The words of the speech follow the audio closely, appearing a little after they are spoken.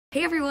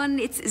Hey everyone,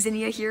 it's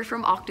Zinnia here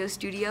from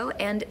OctoStudio,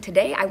 and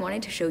today I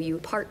wanted to show you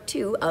part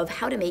 2 of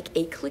how to make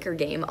a clicker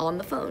game on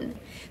the phone.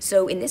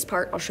 So in this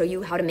part, I'll show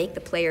you how to make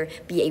the player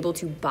be able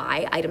to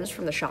buy items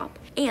from the shop,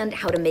 and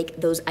how to make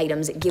those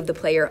items give the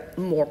player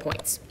more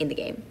points in the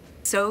game.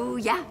 So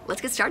yeah,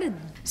 let's get started.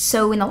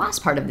 So in the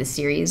last part of this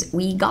series,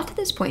 we got to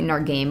this point in our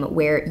game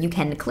where you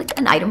can click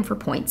an item for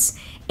points,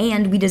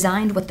 and we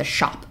designed what the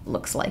shop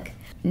looks like.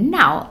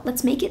 Now,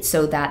 let's make it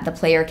so that the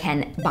player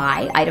can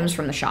buy items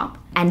from the shop,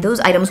 and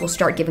those items will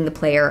start giving the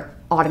player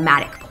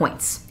automatic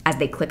points as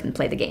they click and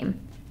play the game.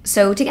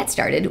 So to get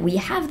started, we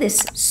have this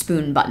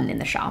spoon button in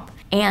the shop,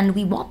 and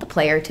we want the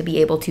player to be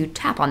able to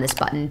tap on this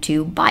button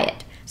to buy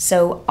it.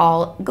 So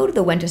I'll go to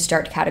the When to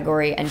Start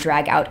category and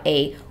drag out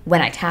a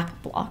When I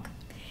Tap block.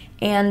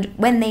 And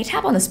when they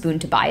tap on the spoon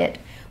to buy it,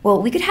 well,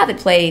 we could have it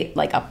play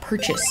like a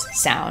purchase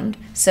sound.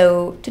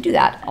 So to do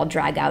that, I'll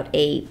drag out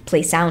a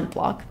play sound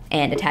block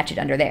and attach it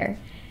under there.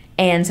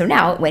 And so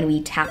now when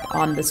we tap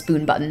on the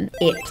spoon button,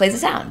 it plays a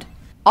sound.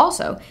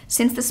 Also,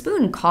 since the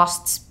spoon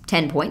costs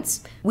 10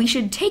 points, we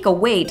should take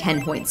away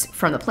 10 points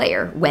from the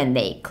player when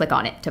they click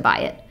on it to buy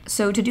it.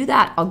 So to do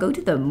that, I'll go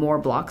to the More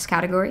Blocks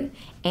category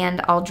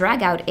and I'll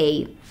drag out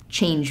a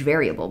Change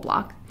Variable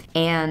block.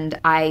 And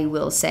I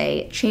will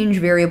say change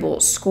variable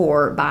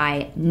score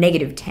by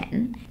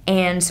 -10.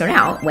 And so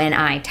now when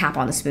I tap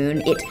on the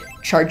spoon, it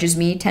charges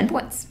me 10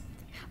 points.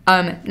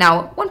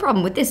 Now, one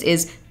problem with this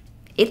is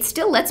it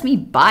still lets me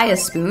buy a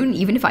spoon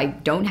even if I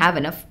don't have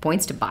enough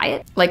points to buy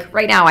it. Like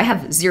right now I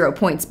have 0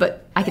 points,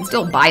 but I can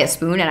still buy a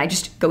spoon and I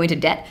just go into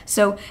debt.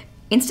 So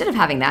instead of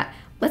having that,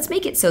 let's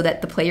make it so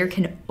that the player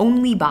can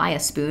only buy a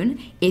spoon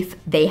if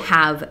they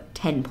have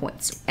 10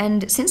 points.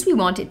 And since we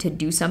want it to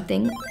do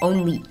something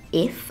only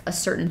if a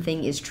certain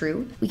thing is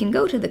true, we can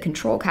go to the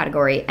Control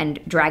category and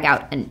drag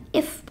out an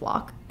if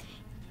block.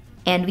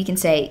 And we can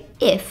say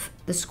if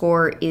the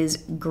score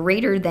is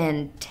greater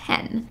than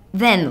 10,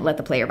 then let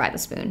the player buy the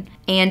spoon.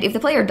 And if the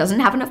player doesn't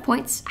have enough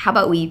points, how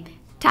about we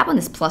tap on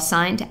this plus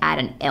sign to add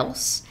an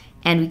else,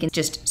 and we can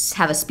just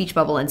have a speech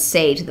bubble and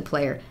say to the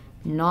player,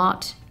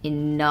 not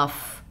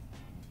enough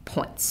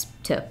points,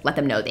 to let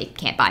them know they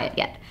can't buy it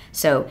yet.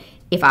 So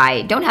if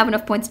I don't have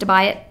enough points to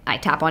buy it, I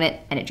tap on it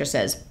and it just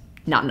says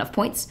not enough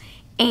points.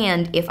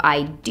 And if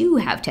I do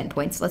have 10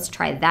 points, let's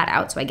try that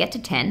out. So I get to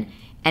 10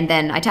 and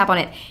then I tap on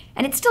it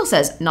and it still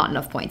says not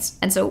enough points.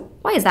 And so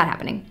why is that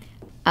happening?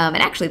 And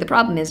actually the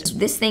problem is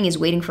this thing is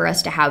waiting for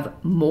us to have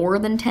more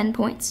than 10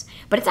 points,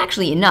 but it's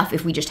actually enough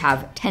if we just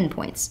have 10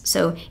 points.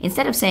 So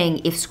instead of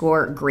saying if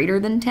score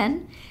greater than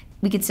 10,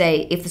 we could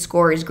say if the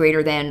score is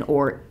greater than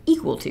or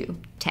equal to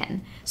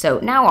 10. So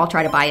now I'll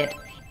try to buy it,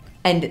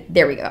 and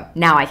there we go.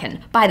 Now I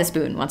can buy the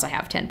spoon once I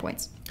have 10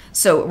 points.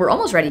 So we're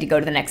almost ready to go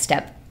to the next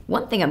step.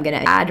 One thing I'm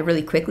gonna add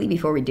really quickly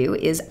before we do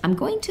is I'm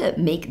going to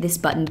make this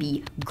button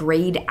be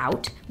grayed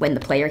out when the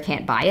player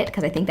can't buy it,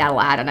 because I think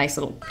that'll add a nice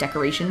little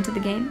decoration to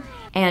the game.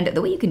 And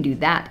the way you can do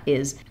that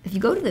is if you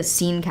go to the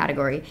Scene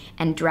category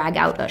and drag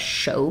out a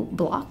Show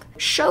block,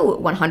 Show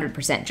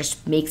 100%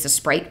 just makes a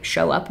sprite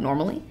show up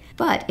normally.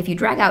 But if you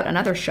drag out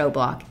another Show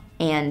block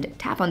and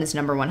tap on this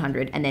number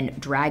 100 and then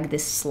drag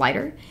this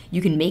slider,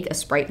 you can make a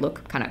sprite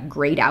look kind of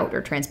grayed out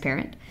or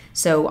transparent.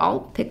 So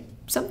I'll pick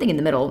something in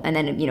the middle, and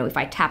then, if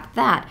I tap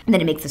that, and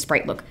then it makes the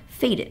sprite look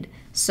faded.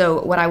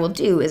 So what I will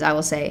do is I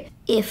will say,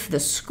 if the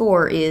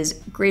score is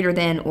greater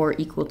than or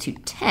equal to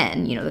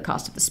 10, the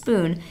cost of the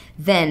spoon,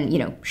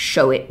 then,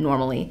 show it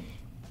normally.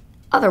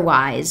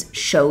 Otherwise,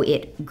 show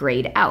it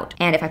grayed out.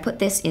 And if I put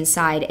this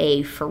inside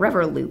a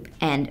forever loop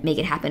and make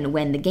it happen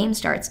when the game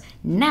starts,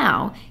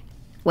 now,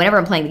 whenever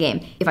I'm playing the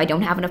game, if I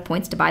don't have enough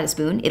points to buy the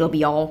spoon, it'll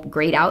be all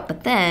grayed out,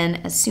 but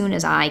then as soon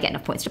as I get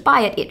enough points to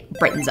buy it, it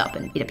brightens up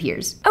and it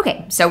appears.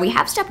 Okay, so we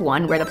have step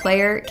 1 where the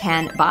player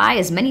can buy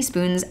as many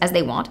spoons as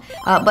they want,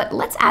 but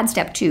let's add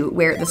step 2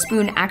 where the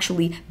spoon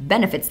actually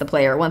benefits the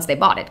player once they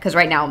bought it, because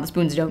right now the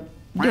spoons don't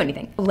do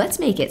anything. Let's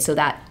make it so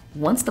that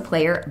once the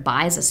player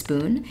buys a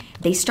spoon,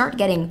 they start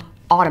getting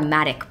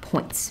automatic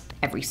points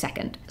every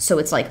second. So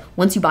it's like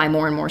once you buy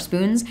more and more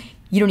spoons,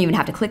 you don't even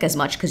have to click as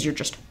much because you're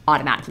just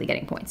automatically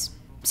getting points.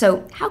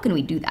 So how can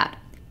we do that?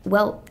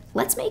 Well,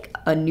 let's make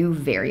a new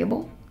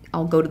variable.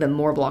 I'll go to the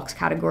More Blocks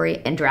category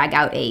and drag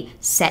out a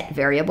Set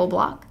Variable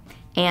block,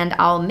 and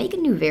I'll make a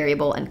new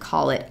variable and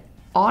call it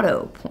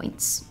Auto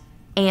Points.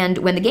 And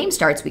when the game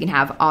starts, we can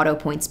have auto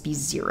points be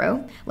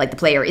 0. Like the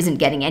player isn't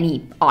getting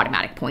any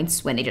automatic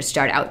points when they just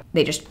start out,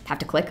 they just have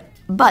to click.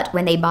 But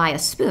when they buy a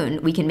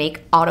spoon, we can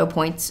make auto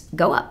points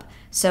go up.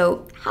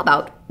 So how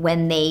about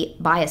when they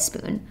buy a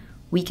spoon,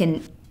 we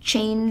can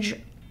change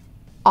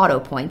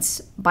auto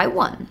points by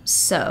 1.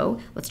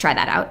 So let's try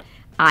that out.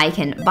 I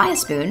can buy a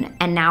spoon,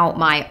 and now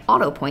my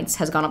auto points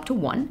has gone up to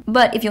 1.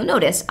 But if you'll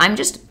notice, I'm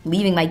just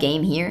leaving my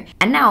game here,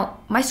 and now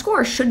my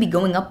score should be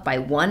going up by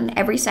 1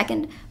 every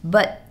second,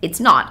 but it's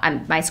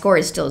not. My score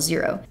is still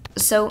 0.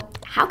 So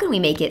how can we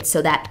make it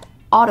so that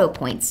auto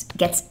points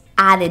gets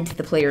added to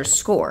the player's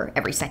score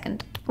every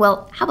second?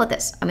 Well, how about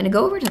this? I'm gonna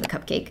go over to the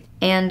cupcake,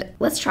 and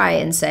let's try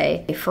and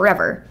say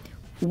forever,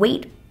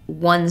 wait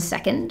 1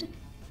 second,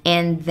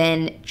 and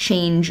then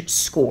change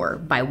score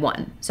by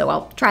 1. So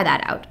I'll try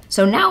that out.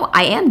 So now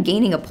I am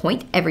gaining a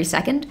point every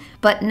second,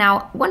 but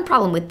now one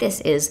problem with this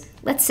is,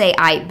 let's say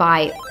I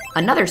buy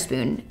another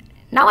spoon.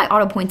 Now my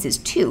auto points is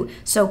 2,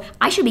 so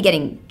I should be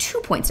getting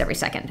 2 points every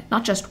second,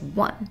 not just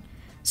 1.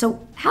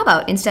 So how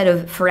about instead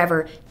of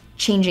forever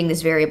changing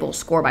this variable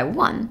score by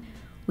 1,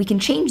 we can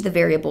change the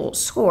variable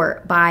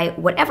score by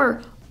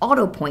whatever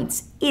auto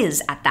points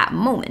is at that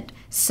moment.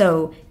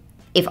 So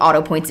if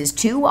auto points is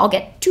 2, I'll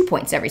get 2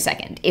 points every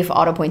second. If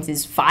auto points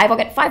is 5, I'll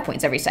get 5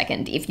 points every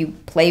second. If you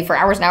play for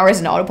hours and hours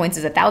and auto points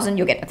is 1,000,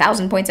 you'll get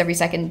 1,000 points every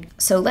second.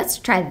 So let's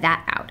try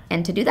that out.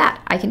 And to do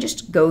that, I can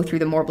just go through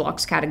the more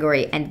blocks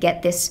category and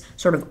get this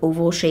sort of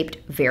oval-shaped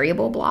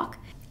variable block.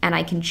 And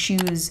I can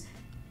choose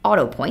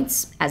auto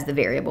points as the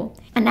variable.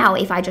 And now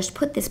if I just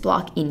put this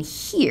block in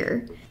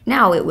here,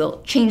 now it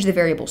will change the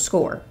variable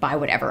score by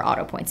whatever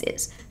auto points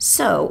is.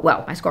 So,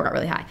 well, my score got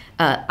really high.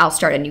 I'll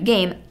start a new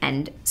game,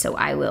 and so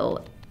I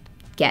will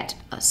get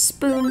a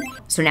spoon.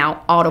 So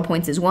now auto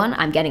points is 1,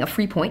 I'm getting a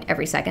free point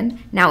every second.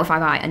 Now if I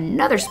buy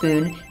another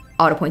spoon,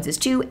 auto points is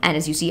 2, and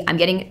as you see, I'm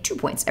getting 2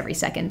 points every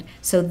second.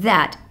 So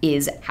that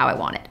is how I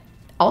want it.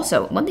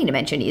 Also, one thing to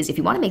mention is if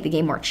you want to make the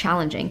game more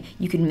challenging,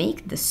 you can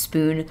make the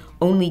spoon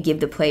only give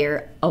the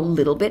player a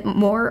little bit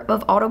more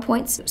of auto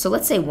points. So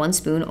let's say one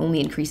spoon only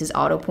increases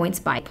auto points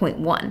by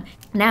 0.1.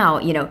 Now,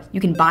 you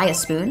can buy a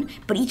spoon,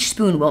 but each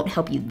spoon won't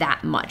help you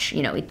that much.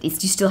 You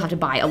still have to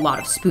buy a lot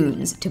of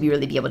spoons to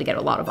really be able to get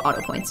a lot of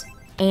auto points.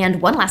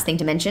 And one last thing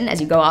to mention as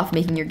you go off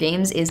making your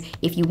games is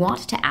if you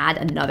want to add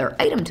another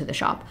item to the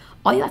shop,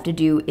 all you have to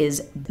do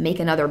is make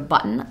another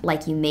button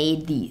like you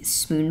made the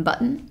spoon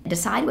button.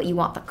 Decide what you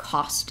want the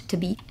cost to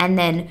be, and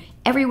then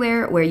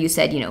everywhere where you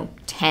said,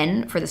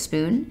 10 for the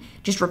spoon,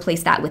 just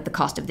replace that with the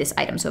cost of this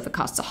item. So if it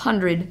costs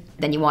 100,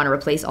 then you want to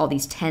replace all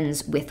these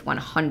 10s with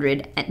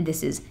 100, and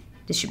this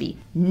should be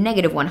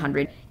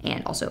 -100,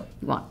 and also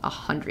you want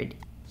 100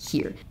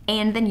 here.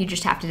 And then you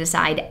just have to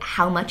decide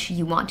how much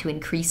you want to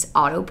increase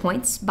auto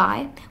points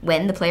by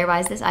when the player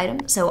buys this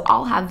item. So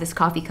I'll have this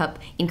coffee cup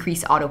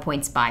increase auto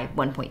points by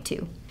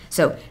 1.2.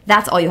 So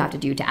that's all you have to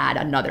do to add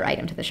another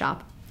item to the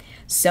shop.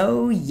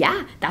 So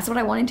yeah, that's what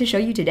I wanted to show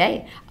you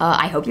today.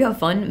 I hope you have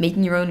fun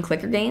making your own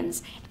clicker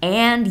games,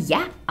 and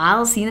yeah,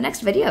 I'll see you in the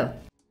next video.